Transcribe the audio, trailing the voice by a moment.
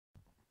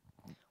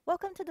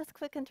Welcome to this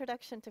quick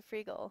introduction to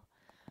Freegal.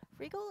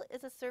 Freegal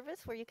is a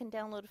service where you can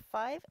download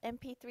 5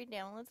 MP3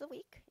 downloads a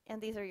week, and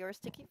these are yours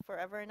to keep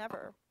forever and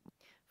ever.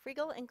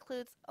 Freegal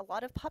includes a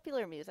lot of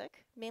popular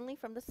music, mainly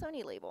from the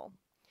Sony label.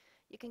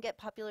 You can get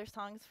popular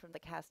songs from the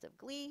cast of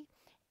Glee,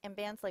 and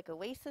bands like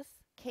Oasis,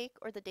 Cake,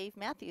 or the Dave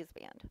Matthews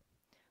Band.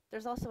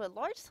 There's also a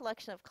large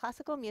selection of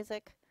classical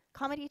music,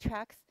 comedy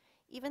tracks,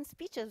 even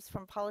speeches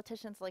from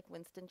politicians like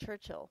Winston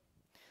Churchill.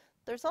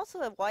 There's also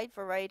a wide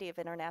variety of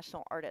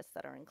international artists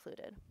that are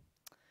included.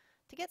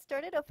 To get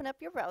started, open up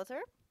your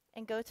browser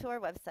and go to our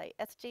website,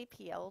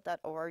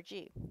 sjpl.org.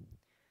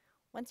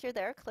 Once you're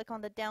there, click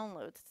on the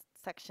Downloads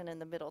section in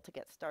the middle to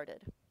get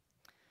started.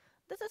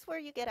 This is where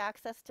you get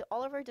access to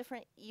all of our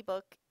different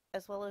ebook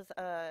as well as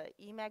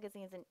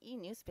e-magazines and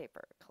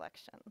e-newspaper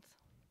collections.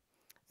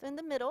 So in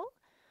the middle,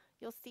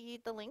 you'll see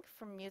the link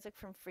from Music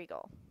from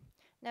Freegal.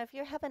 Now if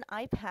you have an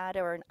iPad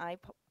or an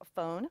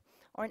iPhone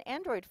or an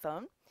Android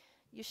phone,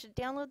 you should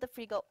download the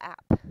Freegal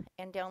app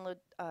and download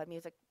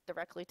music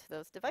directly to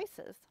those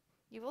devices.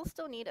 You will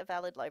still need a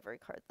valid library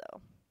card though.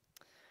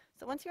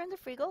 So once you're in the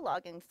Freegal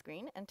login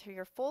screen, enter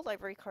your full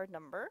library card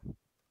number,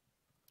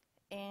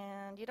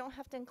 and you don't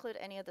have to include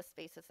any of the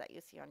spaces that you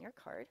see on your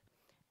card.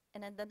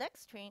 And in the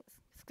next screen,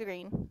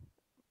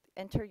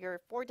 enter your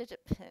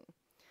 4-digit PIN.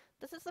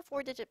 This is the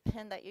 4-digit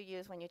PIN that you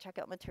use when you check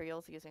out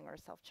materials using our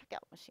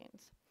self-checkout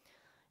machines.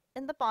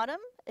 In the bottom,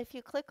 if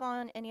you click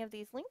on any of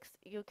these links,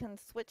 you can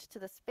switch to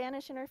the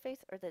Spanish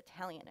interface or the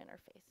Italian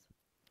interface.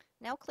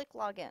 Now click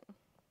Login.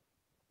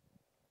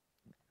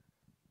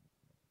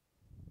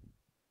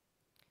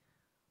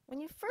 When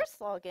you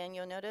first log in,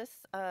 you'll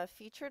notice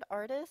featured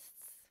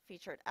artists,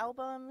 featured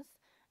albums,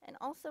 and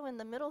also in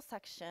the middle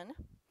section,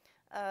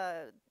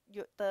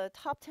 the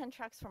top 10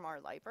 tracks from our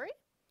library,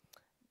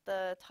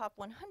 the top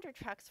 100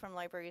 tracks from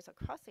libraries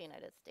across the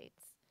United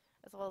States,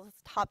 as well as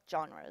top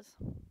genres.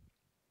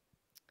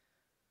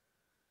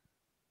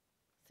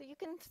 So you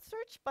can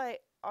search by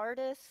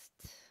artist,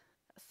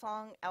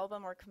 song,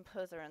 album, or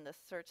composer in this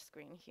search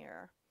screen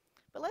here.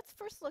 But let's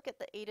first look at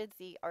the A to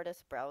Z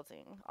artist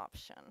browsing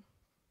option.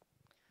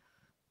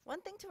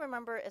 One thing to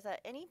remember is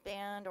that any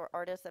band or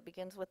artist that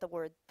begins with the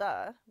word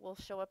 "the" will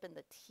show up in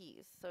the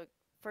T's. So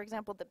for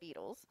example, the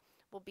Beatles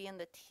will be in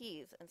the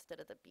T's instead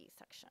of the B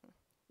section.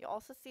 You'll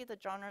also see the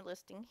genre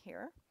listing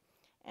here.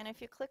 And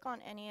if you click on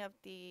any of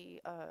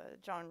the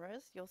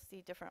genres, you'll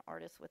see different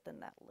artists within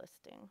that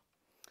listing.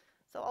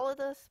 So all of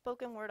the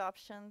spoken word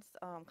options,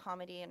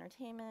 comedy,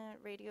 entertainment,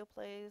 radio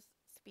plays,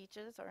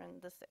 speeches are in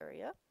this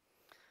area.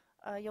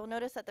 You'll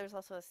notice that there's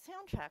also a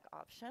soundtrack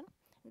option.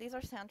 These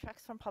are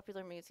soundtracks from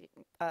popular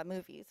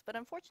movies, but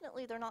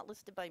unfortunately they're not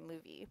listed by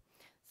movie.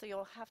 So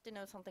you'll have to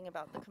know something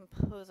about the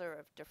composer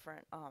of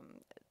different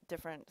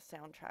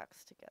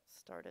soundtracks to get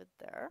started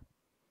there.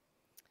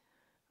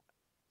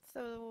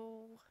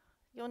 So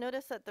you'll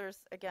notice that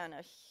there's, again,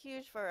 a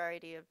huge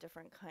variety of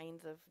different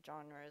kinds of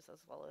genres as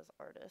well as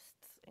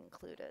artists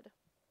included.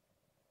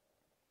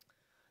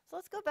 So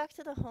let's go back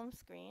to the home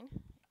screen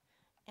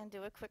and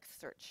do a quick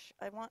search.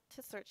 I want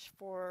to search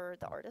for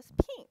the artist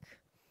Pink.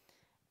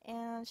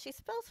 And she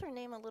spells her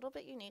name a little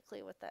bit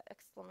uniquely with that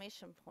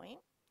exclamation point.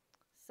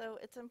 So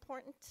it's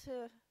important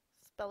to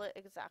spell it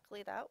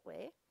exactly that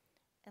way.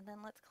 And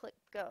then let's click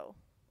Go.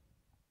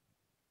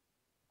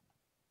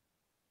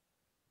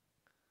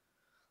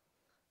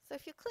 So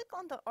if you click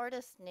on the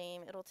artist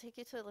name, it'll take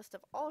you to a list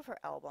of all of her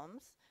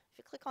albums. If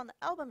you click on the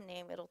album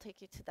name, it'll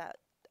take you to that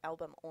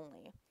album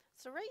only.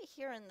 So right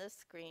here in this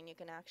screen, you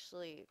can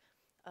actually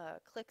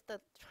click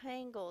the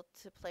triangle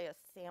to play a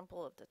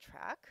sample of the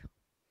track,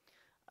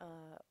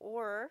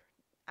 or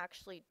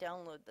actually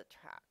download the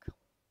track.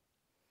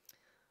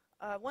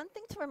 One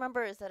thing to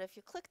remember is that if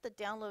you click the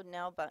Download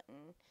Now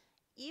button,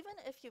 even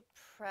if you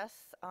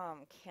press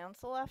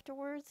cancel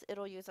afterwards,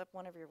 it'll use up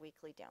one of your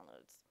weekly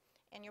downloads.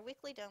 And your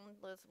weekly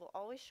downloads will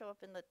always show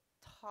up in the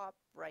top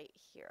right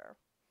here.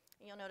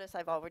 And you'll notice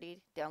I've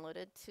already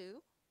downloaded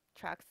 2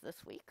 tracks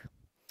this week.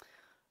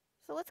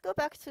 So let's go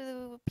back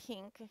to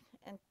Pink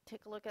and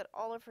take a look at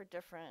all of her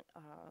different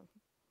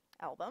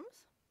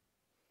albums.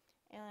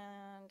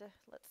 And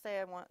let's say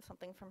I want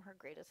something from her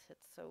greatest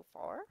hits so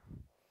far.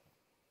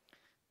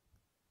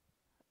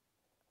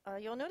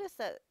 You'll notice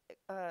that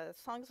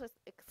songs with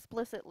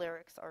explicit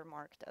lyrics are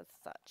marked as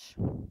such.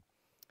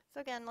 So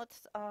again,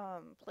 let's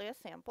play a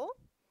sample.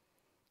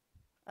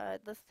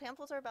 The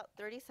samples are about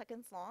 30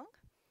 seconds long.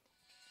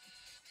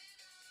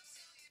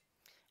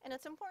 And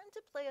it's important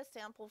to play a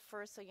sample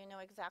first so you know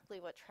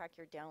exactly what track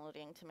you're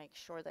downloading to make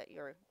sure that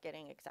you're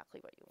getting exactly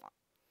what you want.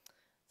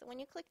 So when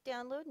you click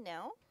Download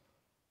Now,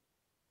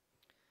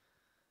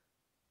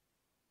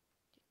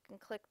 you can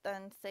click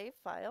then Save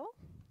File,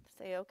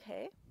 say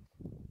OK.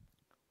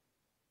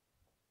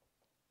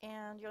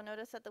 And you'll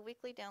notice that the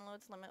weekly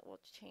downloads limit will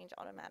change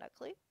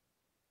automatically.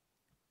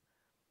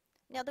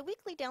 Now the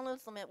weekly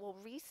downloads limit will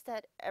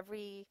reset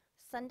every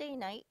Sunday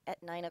night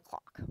at 9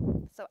 o'clock.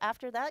 So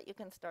after that, you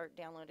can start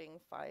downloading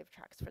 5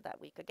 tracks for that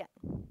week again.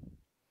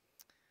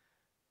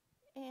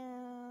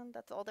 And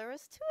that's all there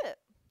is to it.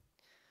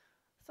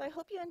 So I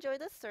hope you enjoy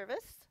this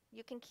service.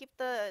 You can keep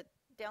the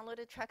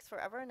downloaded tracks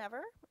forever and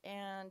ever,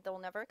 and they'll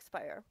never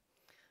expire.